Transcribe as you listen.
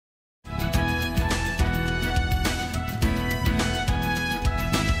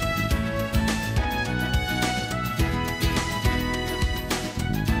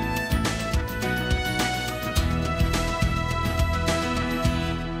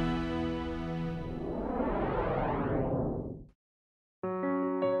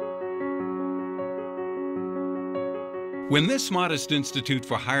When this modest institute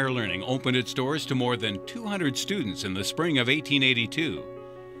for higher learning opened its doors to more than 200 students in the spring of 1882,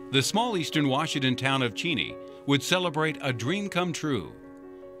 the small eastern Washington town of Cheney would celebrate a dream come true.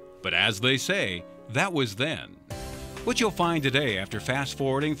 But as they say, that was then. What you'll find today, after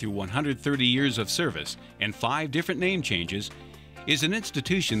fast-forwarding through 130 years of service and 5 different name changes, is an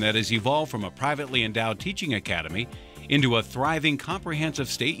institution that has evolved from a privately endowed teaching academy into a thriving comprehensive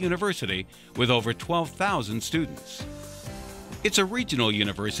state university with over 12,000 students. It's a regional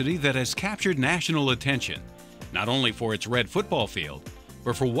university that has captured national attention, not only for its red football field,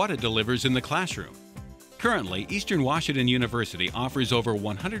 but for what it delivers in the classroom. Currently, Eastern Washington University offers over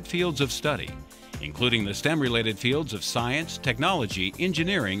 100 fields of study, including the STEM-related fields of science, technology,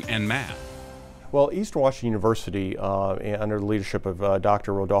 engineering, and math. Well, Eastern Washington University, under the leadership of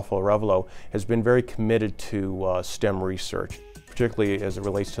Dr. Rodolfo Arevalo, has been very committed to STEM research, particularly as it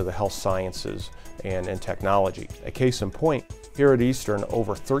relates to the health sciences and technology. A case in point, here at Eastern,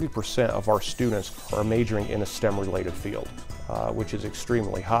 over 30% of our students are majoring in a STEM-related field, which is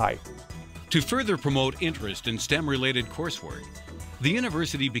extremely high. To further promote interest in STEM-related coursework, the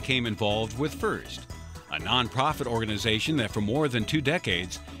university became involved with FIRST, a nonprofit organization that for more than 2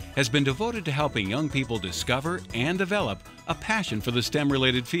 decades has been devoted to helping young people discover and develop a passion for the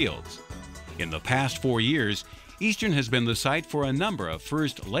STEM-related fields. In the past 4 years, Eastern has been the site for a number of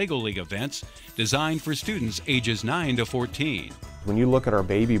FIRST LEGO League events designed for students ages 9 to 14. When you look at our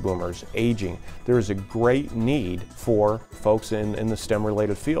baby boomers aging, there is a great need for folks in the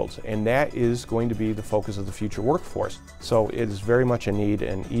STEM-related fields, and that is going to be the focus of the future workforce. So it is very much a need,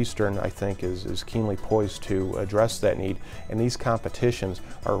 and Eastern, I think, is keenly poised to address that need. And these competitions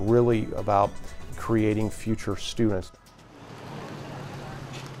are really about creating future students.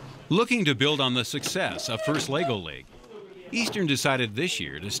 Looking to build on the success of FIRST LEGO League, Eastern decided this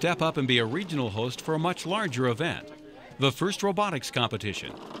year to step up and be a regional host for a much larger event, the FIRST Robotics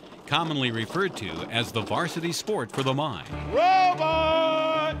Competition, commonly referred to as the varsity sport for the mind.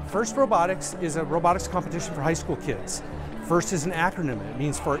 Robot! FIRST Robotics is a robotics competition for high school kids. FIRST is an acronym. It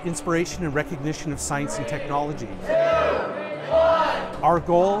means for Inspiration and Recognition of Science and Technology. 2, 1. Our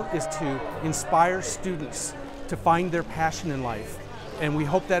goal is to inspire students to find their passion in life, and we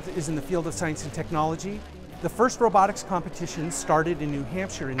hope that is in the field of science and technology. The FIRST Robotics Competition started in New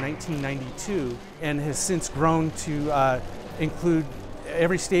Hampshire in 1992 and has since grown to include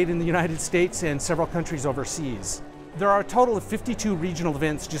every state in the United States and several countries overseas. There are a total of 52 regional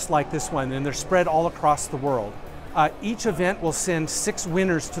events just like this one, and they're spread all across the world. Each event will send 6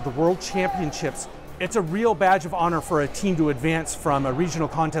 winners to the World Championships. It's a real badge of honor for a team to advance from a regional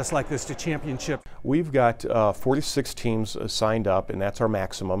contest like this to championship. We've got 46 teams signed up, and that's our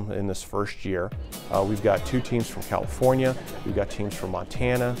maximum in this first year. We've got 2 teams from California, we've got teams from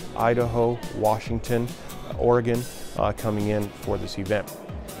Montana, Idaho, Washington, Oregon coming in for this event.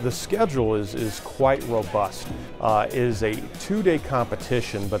 The schedule is quite robust. It is a 2-day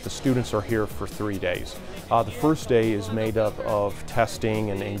competition, but the students are here for 3 days. The first day is made up of testing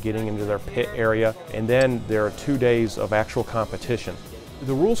and getting into their pit area, and then there are 2 days of actual competition.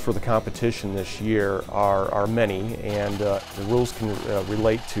 The rules for the competition this year are many, and the rules can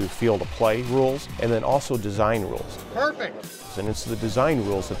relate to field of play rules and then also design rules. Perfect! And it's the design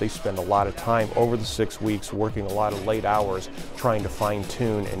rules that they spend a lot of time over the 6 weeks working a lot of late hours trying to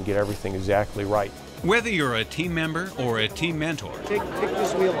fine-tune and get everything exactly right. Whether you're a team member or a team mentor, take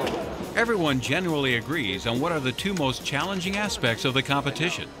this wheel on. Everyone generally agrees on what are the 2 most challenging aspects of the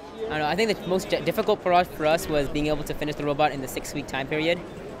competition. I don't know, I think the most difficult for us was being able to finish the robot in the 6-week time period.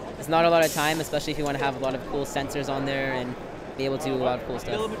 It's not a lot of time, especially if you want to have a lot of cool sensors on there and be able to do a lot of cool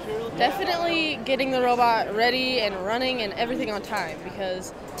stuff. Definitely getting the robot ready and running and everything on time,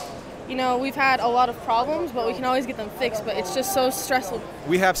 because you know, we've had a lot of problems, but we can always get them fixed, but it's just so stressful.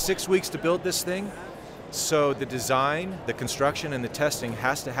 We have 6 weeks to build this thing, so the design, the construction, and the testing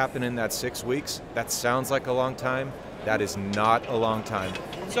has to happen in that 6 weeks. That sounds like a long time. That is not a long time.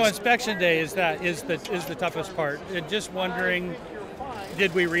 So inspection day is the toughest part. And just wondering,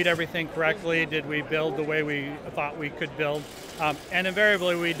 did we read everything correctly? Did we build the way we thought we could build? And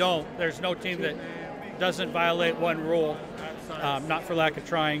invariably we don't. There's no team that doesn't violate one rule, not for lack of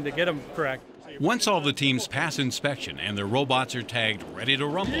trying to get them correct. Once all the teams pass inspection and their robots are tagged ready to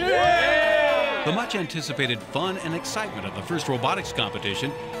rumble, the much anticipated fun and excitement of the FIRST Robotics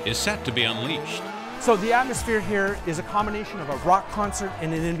Competition is set to be unleashed. So the atmosphere here is a combination of a rock concert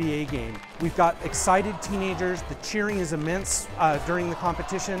and an NBA game. We've got excited teenagers. The cheering is immense during the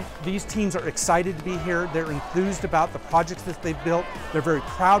competition. These teams are excited to be here. They're enthused about the projects that they've built. They're very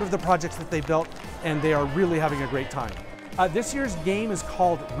proud of the projects that they built, and they are really having a great time. This year's game is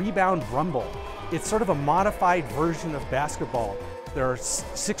called Rebound Rumble. It's sort of a modified version of basketball. There are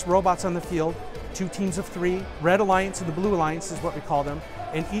 6 robots on the field, 2 teams of 3. Red Alliance and the Blue Alliance is what we call them,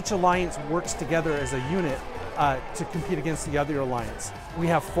 and each alliance works together as a unit to compete against the other alliance. We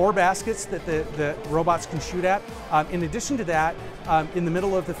have 4 baskets that the robots can shoot at. In addition to that, in the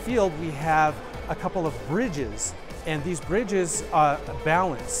middle of the field we have a couple of bridges, and these bridges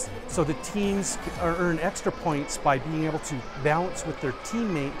balance. So the teams earn extra points by being able to balance with their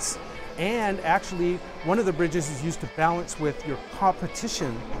teammates, and actually one of the bridges is used to balance with your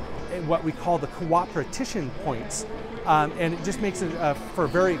competition, what we call the cooperation points, and it just makes it for a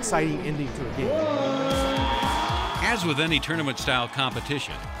very exciting ending to a game. As with any tournament-style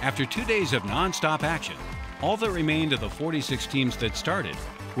competition, after 2 days of non-stop action, all that remained of the 46 teams that started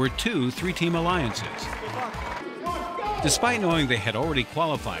were 2 3-team alliances. Despite knowing they had already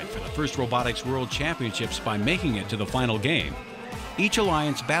qualified for the FIRST Robotics World Championships by making it to the final game, each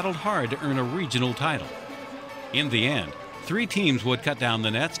alliance battled hard to earn a regional title. In the end, 3 teams would cut down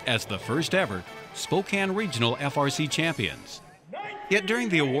the nets as the first ever Spokane Regional FRC champions. Yet during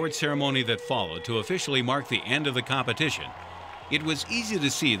the award ceremony that followed to officially mark the end of the competition, it was easy to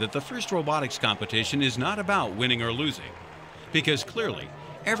see that the FIRST Robotics competition is not about winning or losing, because clearly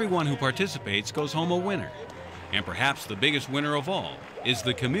everyone who participates goes home a winner. And perhaps the biggest winner of all is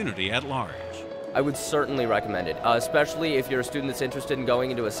the community at large. I would certainly recommend it, especially if you're a student that's interested in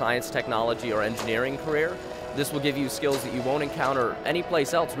going into a science, technology, or engineering career. This will give you skills that you won't encounter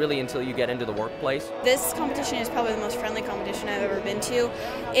anyplace else really until you get into the workplace. This competition is probably the most friendly competition I've ever been to.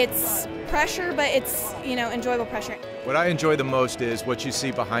 It's pressure, but it's, enjoyable pressure. What I enjoy the most is what you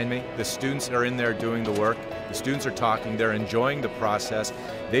see behind me. The students are in there doing the work. The students are talking, they're enjoying the process.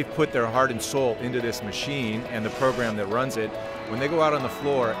 They've put their heart and soul into this machine and the program that runs it. When they go out on the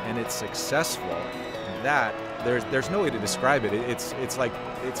floor and it's successful, there's no way to describe it. It's like,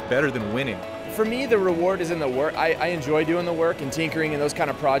 it's better than winning. For me, the reward is in the work. I enjoy doing the work and tinkering and those kind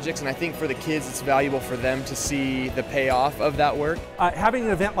of projects, and I think for the kids it's valuable for them to see the payoff of that work. Having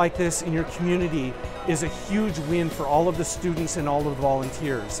an event like this in your community is a huge win for all of the students and all of the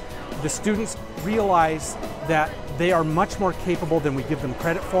volunteers. The students realize that they are much more capable than we give them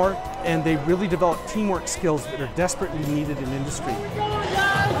credit for, and they really develop teamwork skills that are desperately needed in industry.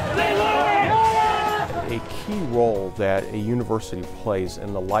 A key role that a university plays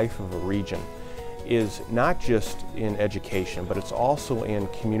in the life of a region is not just in education, but it's also in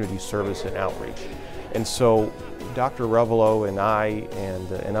community service and outreach. And so Dr. Revelo and I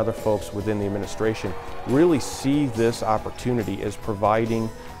and other folks within the administration really see this opportunity as providing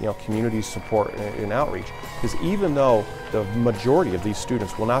community support and outreach. Because even though the majority of these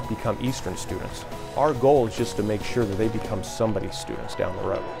students will not become Eastern students, our goal is just to make sure that they become somebody's students down the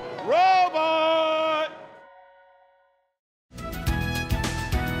road. Robot!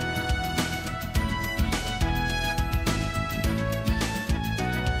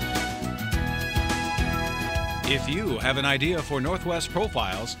 If you have an idea for Northwest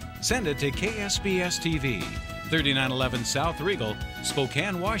Profiles, send it to KSPS TV, 3911 South Regal,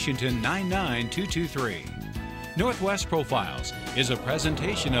 Spokane, Washington 99223. Northwest Profiles is a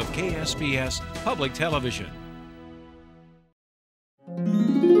presentation of KSPS Public Television.